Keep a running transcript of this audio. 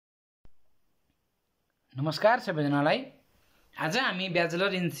नमस्कार सबैजनालाई। आज हामी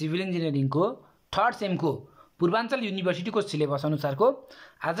ब्याचलर इन सिभिल इन्जिनियरिङ को थर्ड सेम को पूर्वाञ्चल युनिभर्सिटी को सिलेबस अनुसारको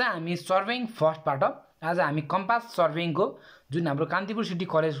आज हामी सर्वेइङ फर्स्टबाट आज हामी कम्पास सर्वेइङ को जुन हाम्रो कान्तिपुर सिटी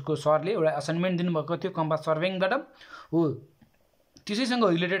कलेज को सरले एउटा असाइनमेन्ट दिनुभएको थियो कम्पास सर्वेइङबाट हो त्यसैसँग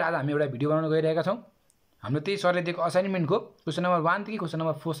रिलेटेड आज हामी एउटा भिडियो बनाउन गइरहेका छौं। हाम्रो त्यही सरले दिएको असाइनमेन्ट को क्वेशन नम्बर 1 देखि क्वेशन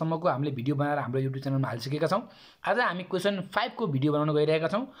नम्बर 4 सम्मको हामीले भिडियो बनाएर हाम्रो युट्युब च्यानलमा हालिसकेका छौं। आज हामी क्वेशन 5 को भिडियो बनाउन गइरहेका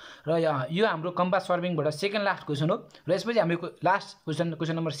छौं र यो हाम्रो कम्पास सर्विङबाट सेकेन्ड लास्ट क्वेशन हो र यसपछि हाम्रो लास्ट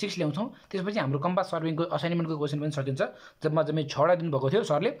क्वेशन नम्बर 6 ल्याउँछौं। त्यसपछि हाम्रो कम्पास सर्विङको असाइनमेन्टको क्वेशन पनि सकिन्छ। जम्मा 6वटा दिनु भएको थियो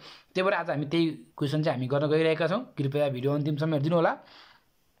सरले, त्यही भएर आज हामी त्यही क्वेशन चाहिँ हामी गर्न गइरहेका छौं। कृपया भिडियो अन्तिमसम्म हेर्दिनु होला।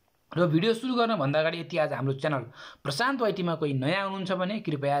 र भिडियो सुरु गर्न भन्दा अगाडि यति आज हाम्रो च्यानल प्रशान्त वाइटीमा कोही नयाँ हुनुहुन्छ भने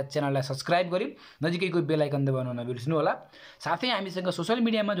कृपया च्यानललाई सब्स्क्राइब गरी नजिकैको बेल आइकन दबाउन नबिर्सनु होला। साथै हामीसँग सोशल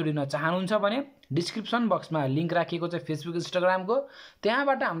मिडियामा जोडिन चाहनुहुन्छ भने डिस्क्रिप्सन बक्समा लिंक राखिएको छ फेसबुक इन्स्टाग्रामको,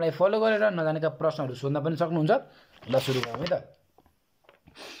 त्यहाँबाट हामीलाई फलो गरेर नजानेका प्रश्नहरू सोध्न पनि सक्नुहुन्छ। ल सुरु गरौँ है त।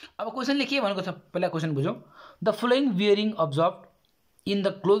 अब क्वेशनले के भनेको छ पहिला question बुझौं। The following bearing अब्जर्भड in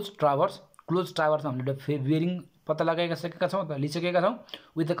the close towers हामीले बियरिङ पत्ता लगाइसकेका छौं अथवा लिइसकेका छौं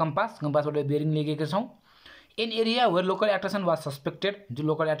विथ द कम्पासबाट बियरिङ लिएका छौं। In area where local attraction was suspected, जो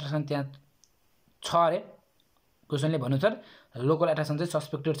लोकल एट्र्याक्सन त्यहाँ छ अरे क्वेशनले भन्नुछ लोकल एट्र्याक्सन चाहिँ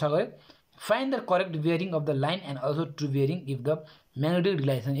सस्पेक्टेड छ गरे। Find the correct bearing of the line and also true bearing if the magnetic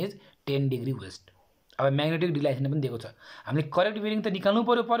डिक्लाइनेसन is 10 degree west. अब म्याग्नेटिक डिक्लाइनेसन पनि दिएको छ, हामीले करेक्ट बियरिङ त निकाल्नु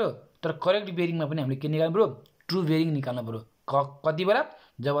पर्यो तर करेक्ट बियरिङमा पनि हामीले के निकाल्नु पर्यो, ट्रु बियरिङ निकाल्नु पर्यो। कति बेला,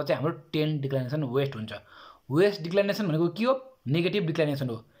 जब चाहिँ हाम्रो 10 डिक्लाइनेसन वेस्ट हुन्छ। वेस्ट डिक्लाइनेसन भनेको के हो, नेगेटिभ डिक्लाइनेसन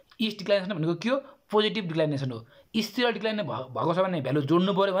हो। इस्ट डिक्लाइनेसन भनेको के हो, पोजिटिभ डिक्लाइनेसन हो। इस्टतिर डिक्लाइन भएको छ भने भ्यालु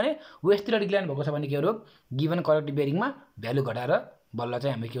जोड्नु पर्यो भने वेस्टतिर डिक्लाइन भएको छ भने के हो, गिभन करेक्ट बियरिङमा भ्यालु घटाएर बल्ल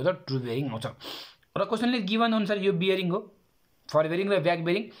चाहिँ हाम्रो के हुन्छ ट्रु बियरिङ आउँछ। र क्वेशनले गिभन अनुसार यो बियरिङ हो, फर बियरिङ र ब्याक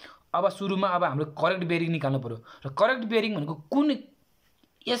बियरिङ। अब सुरुमा अब हाम्रो करेक्ट बियरिङ निकाल्नु पर्यो र करेक्ट बियरिङ भनेको कुन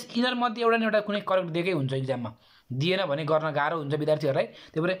यस यिनीहरु मध्ये एउटा न एउटा कुनै करेक्ट दिएकै हुन्छ एक्जाममा, दिएन भने गर्न गाह्रो हुन्छ विद्यार्थीहरुलाई।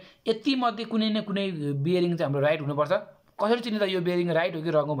 त्यही भएर यति मध्ये कुनै न कुनै बियरिङ चाहिँ हाम्रो राइट हुनुपर्छ। कसरी चिन्ने त यो बियरिङ राइट हो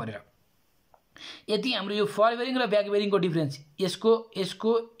कि रङ हो भनेर। यदि हाम्रो यो फर बियरिङ र ब्याक बियरिङको डिफरेन्स यसको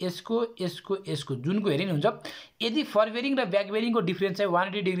जुनको हेरि नि हुन्छ, यदि फर बियरिङ र ब्याक बियरिङको डिफरेन्स चाहिँ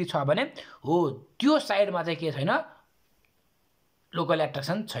 180 डिग्री छ भने हो त्यो साइडमा चाहिँ के छैन, लोकल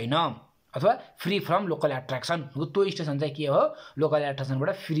एट्र्याक्सन छैन अथवा फ्री फ्रम लोकल एट्र्याक्सन। त्यो स्टेसन चाहिँ के हो, लोकल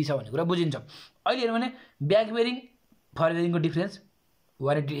एट्र्याक्सनबाट फ्री छ भन्ने कुरा बुझिन्छ। अहिले हेर्नु भने ब्याक बियरिङ फर बियरिङको डिफरेन्स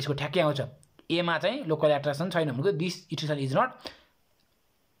 180 यसको ठ्याक्कै आउँछ। ए मा चाहिँ लोकल एट्र्याक्सन छैन भनेको this station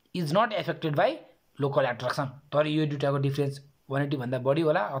is not affected by local attraction. तर यो दुईटाको डिफरेन्स 180 भन्दा बढी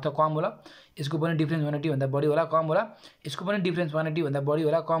होला अथवा कम होला। यसको पनि डिफरेन्स 180 भन्दा बढी होला कम होला, यसको पनि डिफरेन्स 180 भन्दा बढी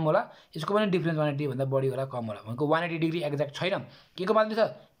होला कम होला, यसको पनि डिफरेन्स 180 भन्दा बढी होला कम होला। भनेको 180 डिग्री एक्ज्याक्ट छैन। के को मात्रै छ,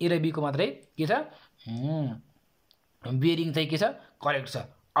 ए र बी को मात्रै के छ, बियरिङ चाहिँ के छ, करेक्ट छ।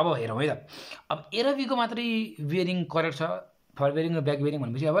 अब हेरौँ है त। अब ए र बी को मात्रै बियरिङ करेक्ट छ, फर बियरिङ र ब्याक बियरिङ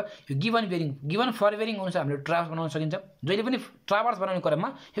भनेपछि अब यो given bearing, given for bearing अनुसार हामीले ट्राभर्स बनाउन सकिन्छ। जहिले पनि ट्राभर्स बनाउने क्रममा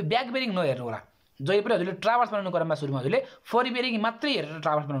यो ब्याक बियरिङ नहेर्नु होला। जहिले पनि हजुरले ट्राभर्स बनाउने क्रममा सुरुमा हजुरले फर बियरिङ मात्रै हेरेर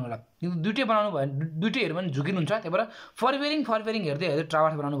ट्राभर्स बनाउनु होला। किनकि दुईटै बनाउनु भयो भने दुईटैहरु पनि झुकिनुहुन्छ। त्यही भएर फर बियरिङ हेर्दै हेर्दै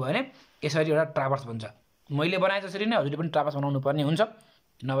ट्राभर्स बनाउनु भयो भने यसरी एउटा ट्राभर्स बन्छ। मैले बनाए जसरी नै हजुरले पनि ट्राभर्स बनाउनु पर्ने हुन्छ,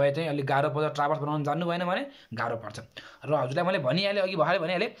 नभए चाहिँ अलि गाह्रो पर्छ। ट्राभर्स बनाउन जान्नु भएन भने गाह्रो पर्छ। र हजुरलाई मैले भनिहालेँ, अघि भर्खरै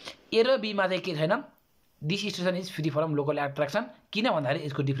भनिहालेँ, ए र बी मा चाहिँ के छैन, this station is free from local attraction. किन भन्दाखेरि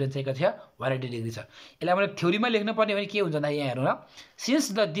यसको डिफरेन्स चाहिँ कति छ, 180 डिग्री छ। यसलाई मैले थ्योरीमा लेख्नु पर्ने भने के हुन्छ भन्दा यहाँ हेर्नु न,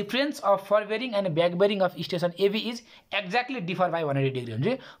 since the difference of for bearing and back bearing of station AB is exactly differ by 180 degree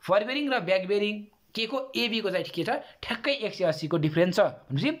हुन्छ। फर बियरिङ र ब्याक बियरिङ के को, एबी को चाहिँ के छ, ठ्याक्कै 180 को डिफरेन्स छ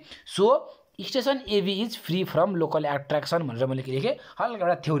भनेपछि so station AB is free from local attraction भनेर मैले के लेखेँ, हल्का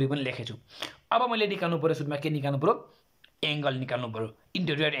एउटा थ्योरी पनि लेखेछु। अब मैले निकाल्नु पर्यो सुरुमा के निकाल्नु पर्यो, एंगल निकाल्नु पर्यो,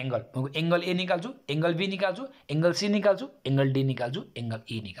 इन्टेरियर एंगल। एंगल ए निकाल्छु, एंगल बी निकाल्छु, एंगल सी निकाल्छु, एंगल डी निकाल्छु, एंगल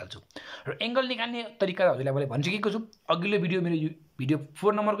ई निकाल्छु। र एंगल निकाल्ने तरिका हजुरलाई मैले भनिसकेको छु। अघिल्लो भिडियो मेरो भिडियो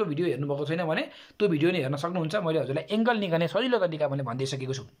 4 नम्बरको भिडियो हेर्नु भएको छैन भने त्यो भिडियो नै हेर्न सक्नुहुन्छ। मैले हजुरलाई एंगल निकाल्ने सजिलो तरिका मैले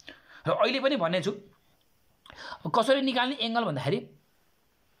भनिदिइसकेको छु र अहिले पनि भन्ने छु। कसरी निकाल्ने एंगल भन्दाखेरि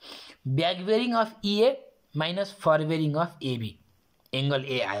back bearing of EA minus for bearing of AB, angle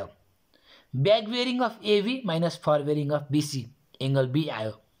A आयो। Back bearing of AB minus for bearing of BC, angle be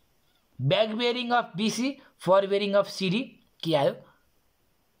आयो। Back bearing of BC for bearing of CD के आयो,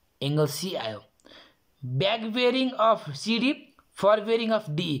 angle C आयो। Back bearing of CD for bearing of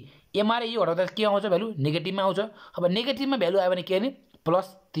DE, एमा र यो हटाउँदा के आउँछ, भ्यालु नेगेटिभमा आउँछ। अब नेगेटिभमा भ्यालु आयो भने के गर्ने,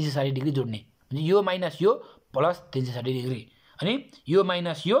 प्लस 360 डिग्री जोड्ने। यो माइनस यो प्लस 360 डिग्री, अनि यो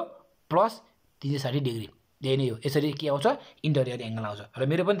माइनस यो प्लस 360 डिग्री। यही नै हो। यसरी के आउँछ, इन्टेरियर एंगल आउँछ। र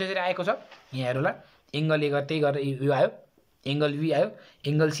मेरो पनि त्यसरी आएको छ, यहाँ हेर्नुला। एंगल ए त्यही गरेर यो आयो, एंगल बी आयो,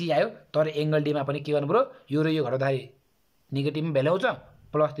 एंगल सी आयो। तर एंगल डी मा पनि के गर्नु पर्यो, यो र यो घटाउँदाखेरि नेगेटिभमा भ्यालु आउँछ,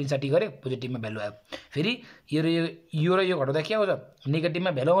 प्लस 360 गरे पोजिटिभमा भ्यालु आयो। फेरि यो र यो घटाउँदा के आउँछ,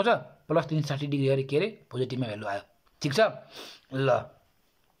 नेगेटिभमा भ्यालु आउँछ, प्लस 360 डिग्री गरे के अरे पोजिटिभमा भ्यालु आयो। ठिक छ ल।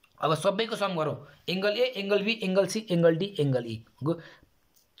 अब सबैको सम गरौँ, angle A, angle be, angle C, angle D, angle E को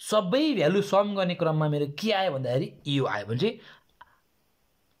सबै भ्यालु सम गर्ने क्रममा मेरो के आयो भन्दाखेरि यो आयो भने चाहिँ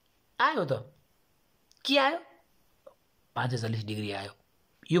आयो त के आयो 540 डिग्री आयो।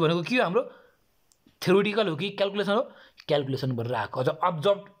 यो भनेको के हो, हाम्रो थ्योरेटिकल हो कि क्याल्कुलेसन हो, क्याल्कुलेसन गरेर आएको। अझ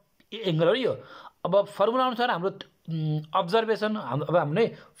अब्जर्भ एंगल हो यो। अब फर्मुला अनुसार हाम्रो अब्जर्भेसन अब हामीले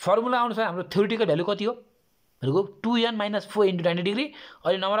फर्मुला अनुसार हाम्रो थ्योरेटिकल भ्यालु कति हो भनेको 2n - 4 × 90 डिग्री।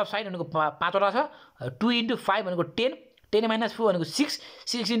 अहिले नम्बर अफ साइड भनेको 5 वटा छ, 2 × 5 भनेको 10, 10 - 4 भनेको 6,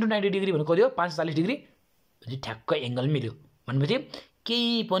 6 × 90 डिग्री भनेको कति हो 540 डिग्री। भनेपछि ठ्याक्क एंगल मिल्यो। भनेपछि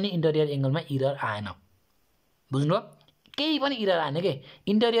केही पनि इन्टेरियर एंगलमा इरर आएन। बुझ्नुभयो, केही पनि इरर आएन के,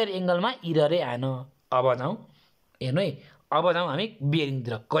 इन्टेरियर एंगलमा इररै आएन। अब जाउँ हेर्नु है, अब जाउँ हामी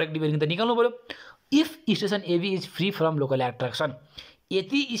बियरिङतिर। करेक्ट बियरिङ त निकाल्नु पर्यो। If station AB is free from local attraction,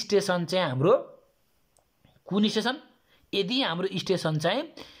 यति स्टेसन चाहिँ हाम्रो कुन स्टेसन, यदि हाम्रो स्टेसन चाहिँ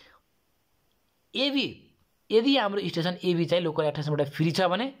एबी, यदि हाम्रो स्टेसन एबी चाहिँ लोकल एट्र्याक्सनबाट फ्री छ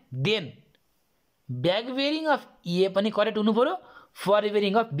भने देन ब्याक बेयरिङ अफ ए पनि करेक्ट हुनु पर्यो, फर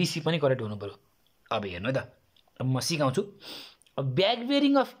बेयरिङ अफ बीसी पनि करेक्ट हुनु पर्यो। अब हेर्नु है त, अब म सिकाउँछु। अब ब्याक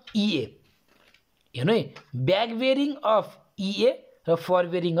बेयरिङ अफ इए हेर्नु है, ब्याक बेयरिङ अफ इए र फर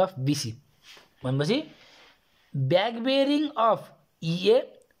बेयरिङ अफ बीसी भनेपछि ब्याक बेयरिङ अफ इए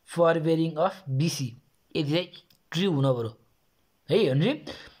फर बेयरिङ अफ बीसी यदि चाहिँ ट्रु हुनु पर्यो है। हेर्नु नि,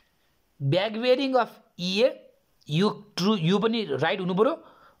 ब्याक बेयरिङ अफ इए यो ट्रु, यो पनि राइट हुनु पर्यो।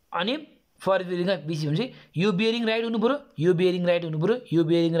 अनि फर बेयरिङ अफ बीसी भनेपछि यो बेयरिङ राइट हुनु पर्यो, यो बेयरिङ राइट हुनु पर्यो, यो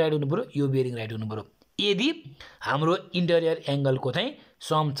बेयरिङ राइट हुनु पर्यो, यो बेयरिङ राइट हुनु पर्यो। यदि हाम्रो इन्टेरियर एंगलको चाहिँ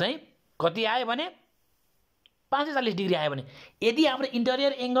सम चाहिँ कति आयो भने 540 डिग्री आयो भने, यदि हाम्रो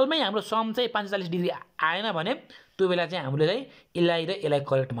इन्टेरियर एंगलमै हाम्रो सम चाहिँ 540 डिग्री आएन भने त्यो बेला चाहिँ हामीले चाहिँ यसलाई र यसलाई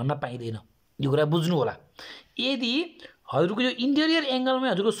करेक्ट भन्न पाइँदैन। यो कुरा बुझ्नु होला। यदि हजुरको यो इन्टेरियर एंगलमै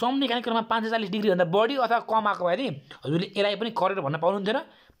हजुरको सम निकाल्ने क्रममा 540 डिग्री भन्दा बढी अथवा कम आएको भए नि हजुरले यसलाई पनि करेक्ट भन्न पाउनुहुन्थेन,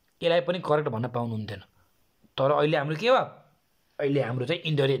 यसलाई पनि करेक्ट भन्न पाउनुहुन्थेन। तर अहिले हाम्रो के हो, अहिले हाम्रो चाहिँ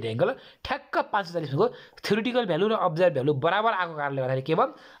इन्टेरियर एंगल ठ्याक्क 540 को थ्योरेटिकल भ्यालु र अब्जर्भ भ्यालु बराबर आएको कारणले गर्दाखेरि के भयो,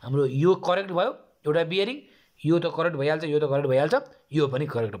 हाम्रो यो करेक्ट भयो, एउटा बियरिङ यो त करेक्ट भइहाल्छ, यो त करेक्ट भइहाल्छ, यो पनि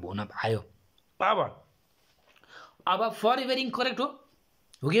करेक्ट हुन आयो। अब फर बेयरिङ करेक्ट हो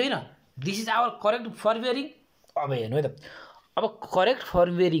कि होइन, this is our correct for bearing. अब हेर्नु है त, अब करेक्ट फर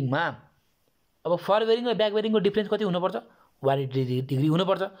बेयरिङमा अब फर बेयरिङ र ब्याक बेयरिङको डिफरेन्स कति हुनुपर्छ, 180 डिग्री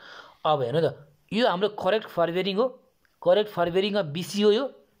हुनुपर्छ। अब हेर्नु त, यो हाम्रो करेक्ट फर बेयरिङ हो, correct for bearing of BC हो यो,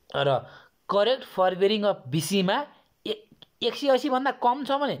 र करेक्ट फर बेयरिङ अफ बीसीमा 180 भन्दा कम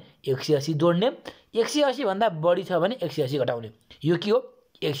छ भने 180 जोड्ने, 180 भन्दा बढी छ भने 180 घटाउने। यो के हो,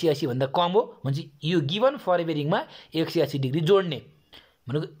 180 भन्दा कम हो भनेपछि यो गिवन फर बेयरिङमा 180 डिग्री जोड्ने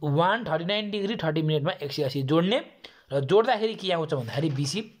भनेको 139 डिग्री 30 मिनटमा 180 जोड्ने, र जोड्दाखेरि के आउँछ भन्दाखेरि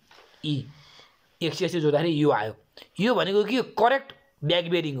बीसी ई 180 जोड्दाखेरि यो आयो। यो भनेको के हो, करेक्ट ब्याक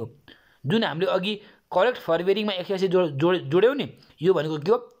बेयरिङ हो। जुन हामीले अघि करेक्ट फर बेयरिङमा 180 जोड्यौँ नि, यो भनेको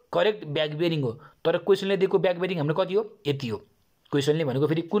के हो, करेक्ट ब्याक बेयरिङ हो। तर क्वेसनले दिएको ब्याक बेयरिङ हाम्रो कति हो, यति हो। क्वेसनले भनेको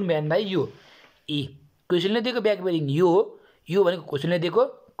फेरि कुन भन्दा यो ए, क्वेसनले दिएको ब्याक बेयरिङ यो हो। यो भनेको क्वेसनले दिएको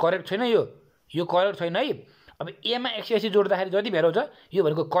करेक्ट छैन, यो करेक्ट छैन है। अब एमा 180 जोड्दाखेरि जति भ्यालु हुन्छ यो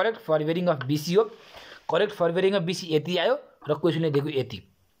भनेको correct for bearing of BC हो। Correct for bearing of BC यति आयो र क्वेसनले दिएको यति।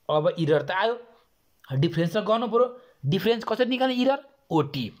 अब इरर त आयो, डिफरेन्स त गर्नु पर्यो। डिफरेन्स कसरी निकाल्ने, इरर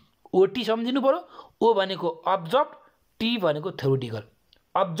ओटी, ओटी सम्झिनु पर्यो। ओ भनेको अब्जर्भ, टी भनेको थ्योरेटिकल।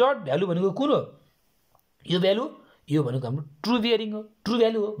 अब्जर्भ भ्यालु भनेको कुन हो, यो भ्यालु, यो भनेको हाम्रो ट्रु बेयरिङ हो, ट्रु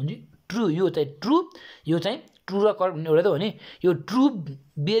भ्यालु हो भने ट्रु, यो चाहिँ ट्रु, यो चाहिँ ट्रु र करेक्ट एउटा त हो नि। यो ट्रु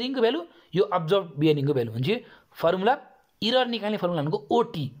बेयरिङको भ्यालु, यो अब्जर्भ बेयरिङको भ्यालु भने फर्मुला इरर निकाल्ने फर्मुला भनेको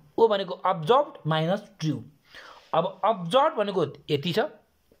ओटी, ओ भनेको अब्जर्भ माइनस ट्रु। अब अब्जर्भ भनेको यति छ,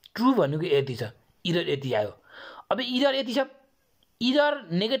 ट्रु भनेको यति छ, इरर यति आयो। अब इरर यति छ, इरर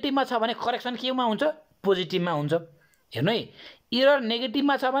नेगेटिभमा छ भने करेक्सन केमा हुन्छ, पोजिटिभमा हुन्छ। हेर्नु है, इरर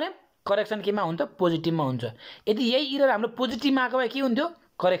नेगेटिभमा छ भने करेक्सन केमा हुन्छ, पोजिटिभमा हुन्छ। यदि यही इरर हाम्रो पोजिटिभमा आएको भए के हुन्थ्यो,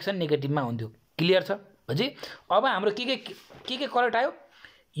 करेक्सन नेगेटिभमा हुन्थ्यो। क्लियर छ भनेपछि अब हाम्रो के करेक्ट आयो,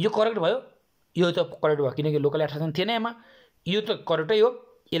 यो करेक्ट भयो, यो त करेक्ट भयो किनकि लोकल एट्र्याक्सन थिएन यसमा, यो त करेक्टै हो।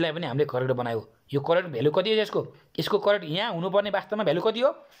 यसलाई पनि हामीले करेक्ट बनायो। यो करेक्ट भ्यालु कति हो यसको करेक्ट यहाँ हुनुपर्ने वास्तवमा भ्यालु कति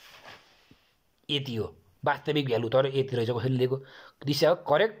हो, यति हो वास्तविक भ्यालु, तर यति रहेछ कसैले दिएको। दिस हो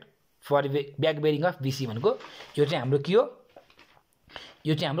correct for back bearing of BC भनेको यो चाहिँ हाम्रो के हो,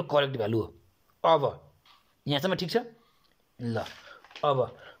 यो चाहिँ हाम्रो करेक्ट भ्यालु हो। अब यहाँसम्म ठिक छ ल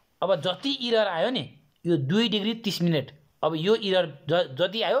अब जति इरर आयो नि यो 2 डिग्री 30 मिनट अब यो इरर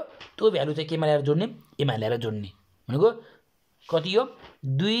जति आयो त्यो भ्यालु चाहिँ केमा ल्याएर जोड्ने एमा ल्याएर जोड्ने भनेको कति हो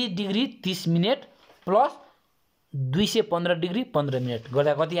 2 degree 30 minute plus 215 degree 15 minute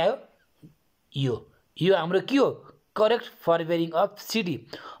गर्दा कति आयो यो हाम्रो के हो करेक्ट फरवेरिङ अफ सिडी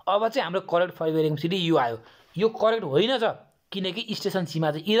अब चाहिँ हाम्रो करेक्ट फरवेरिङ सिडी यो आयो यो करेक्ट होइन छ किनकि स्टेसन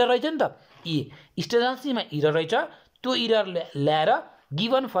सीमा चाहिँ इरर रहेछ नि त स्टेसन सीमा इरर रहेछ त्यो इरर ल्याएर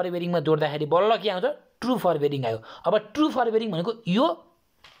गिवन फरवेरिङमा जोड्दाखेरि बल्ल के आउँछ ट्रु फरवेरिङ आयो अब ट्रु फरवेरिङ भनेको यो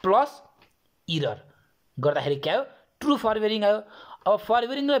प्लस इरर गर्दाखेरि के आयो ट्रु फरवेरिङ आयो अब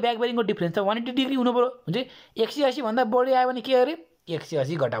फरवेरिङ र ब्याकवेरिङको डिफरेन्स त 180 डिग्री हुनु पर्यो भने 180 भन्दा बढी आयो भने के अरे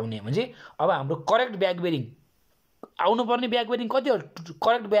 180 घटाउने भने अब हाम्रो करेक्ट ब्याकवेरिङ आउनुपर्ने ब्याकवेरिङ कति हो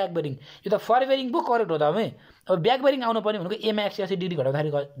करेक्ट ब्याकवेरिङ यो त फरवेरिङ पो करेक्ट हो त हमे अब ब्याकवेरिङ आउनुपर्ने भनेको एमा 180 डिग्री घटाउँदाखेरि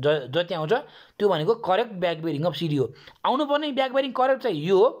जति आउँछ त्यो भनेको करेक्ट ब्याकवेरिङ अफ सिडी हो आउनुपर्ने ब्याकवेरिङ करेक्ट चाहिँ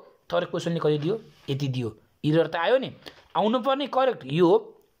यो हो तर क्वेसनले कति दियो यति दियो इरर त आयो नि आउनुपर्ने करेक्ट यो हो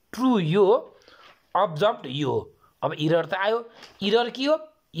ट्रु यो हो अब्जर्भड यो हो अब इरर त आयो इरर के हो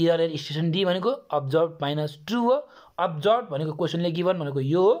इरर स्टेसन डी भनेको अब्जर्भड माइनस ट्रु हो अब्जर्भड भनेको क्वेसनले गिभन भनेको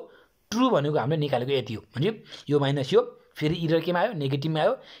यो हो ट्रु भनेको हामीले निकालेको यति हो भने यो माइनस यो फेरि इरर केमा आयो नेगेटिभमा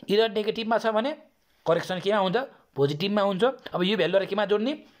आयो इरर नेगेटिभमा छ भने करेक्सन केमा हुन्छ पोजिटिभमा हुन्छ अब यो भ्यालुलाई केमा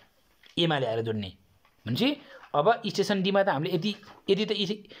जोड्ने एमा ल्याएर जोड्ने भनेपछि अब स्टेसन डीमा त हामीले यति त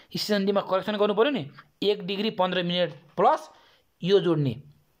स्टेसन डीमा करेक्सन गर्नु पर्यो नि 1 डिग्री 15 मिनट प्लस यो जोड्ने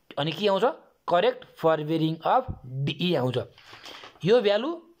अनि के आउँछ करेक्ट फरवेरिङ अफ डीई आउँछ यो भ्यालु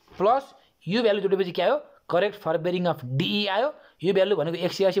प्लस यो भ्यालु जोडेपछि के आयो करेक्ट फरवेरिङ अफ डीई आयो यो भ्यालु भनेको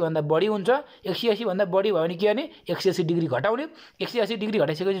 180 भन्दा बढी हुन्छ 180 भन्दा बढी भयो भने के गर्ने 180 डिग्री घटाउने 180 डिग्री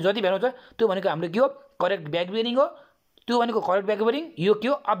घटाइसकेपछि जति भ्यालु हुन्छ त्यो भनेको हाम्रो के हो करेक्ट ब्याकवेरिङ हो त्यो भनेको करेक्ट ब्याकवेरिङ यो के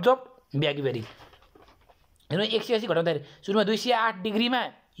हो अब्जर्भ ब्याकवेरिङ हेर्नु 180 घटाउँदाखेरि सुरुमा 208 डिग्रीमा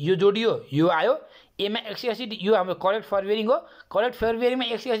यो जोडियो यो आयो एमा 180 यो हाम्रो करेक्ट फरवेरिङ हो करेक्ट फरवेरिङमा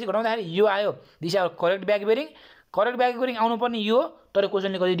 180 घटाउँदाखेरि यो आयो दिस आवर करेक्ट ब्याकवेरिङ आउनुपर्ने यो हो तर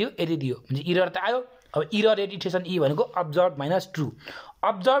क्वेसनले कति दियो यति दियो भने इरर त आयो अब इरर एडिटेसन ई भनेको अब्जर्भ माइनस ट्रु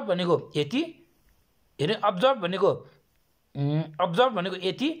अब्जर्भ भनेको यति हेर्नु अब्जर्भ भनेको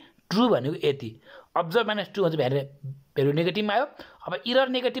यति ट्रु भनेको यति अब्जर्भ माइनस ट्रु हुन्छ भ्यालु नेगेटिभमा आयो अब इरर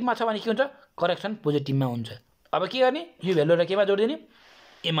नेगेटिभमा छ भने के हुन्छ करेक्सन पोजिटिभमा हुन्छ अब के गर्ने यो भ्यालुलाई केमा जोडिदिने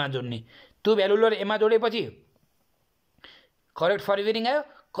एमा जोड्ने त्यो भ्यालुलाई एमा जोडेपछि करेक्ट फरवेरिङ आयो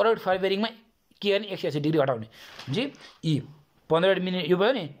करेक्ट फरवेरिङमा के गर्ने 180 डिग्री घटाउने जी ई 15 मिनट यो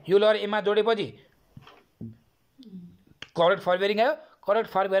भयो नि यो लगेर एमा जोडेपछि करेक्ट फरवेरिङ आयो करेक्ट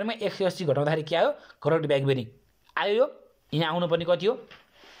फरवेरिङमा 180 घटाउँदाखेरि के आयो करेक्ट ब्याकवेरिङ आयो यो यहाँ आउनुपर्ने कति हो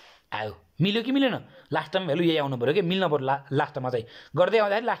आयो मिल्यो कि मिलेन लास्टमा भ्यालु यही आउनु पर्यो कि मिल्न पर्यो लास्टमा चाहिँ गर्दै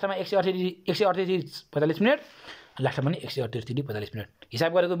आउँदाखेरि लास्टमा 138 मिनट लास्टमा पनि 138 डिग्री 45 मिनट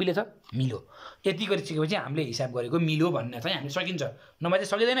हिसाब गरेको मिलेछ मिल्यो यति गरिसकेपछि हामीले हिसाब गरेको मिल्यो भन्ने चाहिँ हामीले सकिन्छ नभए चाहिँ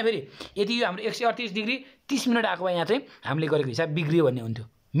सकिँदैन फेरि यति यो हाम्रो 138 डिग्री 30 मिनट आएको यहाँ चाहिँ हामीले गरेको हिसाब बिग्रियो भन्ने हुन्थ्यो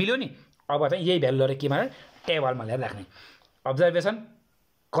मिल्यो नि अब चाहिँ यही भ्यालु लिएर केमा टेबलमा ल्याएर राख्ने अब्जर्भेसन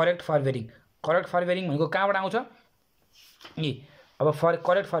करेक्ट फरवेरिङ भनेको कहाँबाट आउँछ नि अब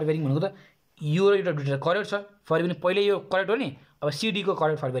करेक्ट फरवेरिङ भनेको त यो र एउटा दुईटा करेक्ट छ फरवेरिङ पहिले यो करेक्ट हो नि अब सिडीको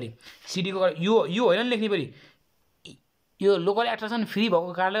करेक्ट फरवेरिङ सिडीको यो होइन लेख्ने परि यो लोकल एट्र्याक्सन फ्री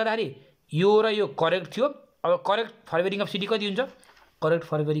भएको कारणले गर्दाखेरि यो र यो करेक्ट थियो अब करेक्ट फरवेरिङ अफ सिडी कति हुन्छ करेक्ट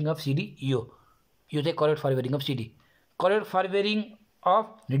फरवेरिङ अफ सिडी यो चाहिँ correct फरवेरिङ of CD correct फरवेरिङ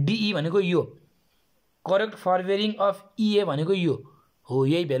of DE भनेको यो करेक्ट फरवेरिङ अफ इए भनेको यो हो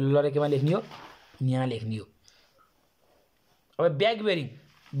यही भ्यालु लगाएर केमा लेख्ने हो यहाँ लेख्ने हो अब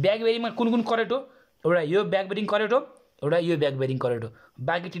ब्याकवेरिङमा कुन करेक्ट हो एउटा यो ब्याकवेरिङ करेक्ट हो एउटा यो ब्याकवेरिङ करेक्ट हो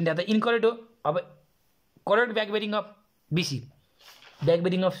बाँकी तिनवटा त इनकरेक्ट हो अब correct ब्याकवेरिङ of BC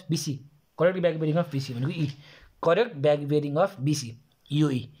ब्याकवेरिङ of BC correct ब्याकवेरिङ of BC भनेको ई करेक्ट ब्याकवेरिङ अफ बीसी यो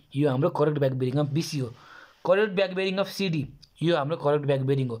ई यो हाम्रो करेक्ट ब्याकवेरिङ अफ बीसी हो करेक्ट ब्याकवेरिङ अफ सिडी यो हाम्रो करेक्ट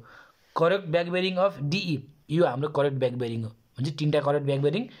ब्याकवेरिङ हो करेक्ट ब्याकवेरिङ अफ डीई यो हाम्रो करेक्ट ब्याकवेरिङ हो भने तिनवटा करेक्ट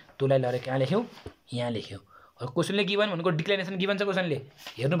ब्याकवेरिङ त्यसलाई लिएर कहाँ लेख्यौँ यहाँ लेख्यौँ क्वेसनले गिभन भनेको डिक्लारेसन गिभन छ क्वेसनले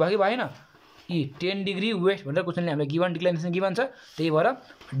हेर्नु भयो कि भएन यी 10 डिग्री वेस्ट भनेर क्वेसनले हामीलाई गिभन डिक्लारेसन गिभन छ त्यही भएर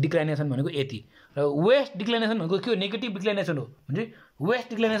डिक्लारेसन भनेको यति र वेस्ट डिक्लारेसन भनेको के हो नेगेटिभ डिक्लारेसन हो भने वेस्ट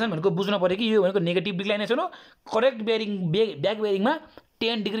डिक्लारेसन भनेको बुझ्नु पऱ्यो कि यो भनेको नेगेटिभ डिक्लारेसन हो करेक्ट ब्याकवेरिङमा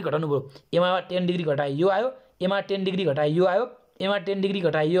 10 डिग्री घटाउनु पऱ्यो एमा 10 डिग्री घटायो यो आयो एमा 10 डिग्री घटायो यो आयो एमा 10 डिग्री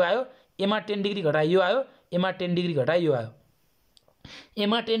घटायो यो आयो एमा 10 डिग्री घटायो यो आयो एमा 10 डिग्री घटायो यो आयो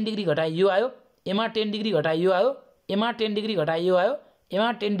एमा 10 डिग्री घटायो यो आयो एमा 10 डिग्री घटायो यो आयो एमा 10 डिग्री घटायो यो आयो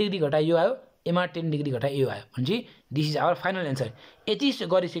एमा 10 डिग्री घटायो यो आयो एमा 10 डिग्री घटाए यो आयो भनेपछि this is our final answer. यति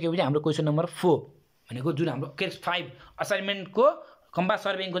गरिसकेपछि हाम्रो क्वेसन नम्बर 4 भनेको जुन हाम्रो केस 5 असाइनमेन्टको कम्पास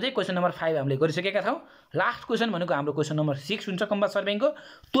सर्भेइङको चाहिँ क्वेसन नम्बर 5 हामीले गरिसकेका छौँ। लास्ट क्वेसन भनेको हाम्रो क्वेसन नम्बर 6 हुन्छ कम्पास सर्भेइङको।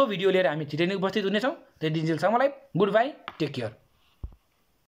 त्यो भिडियो लिएर हामी छिटै नै उपस्थित हुनेछौँ। त्यति दिनसम्मलाई गुड बाई, टेक केयर।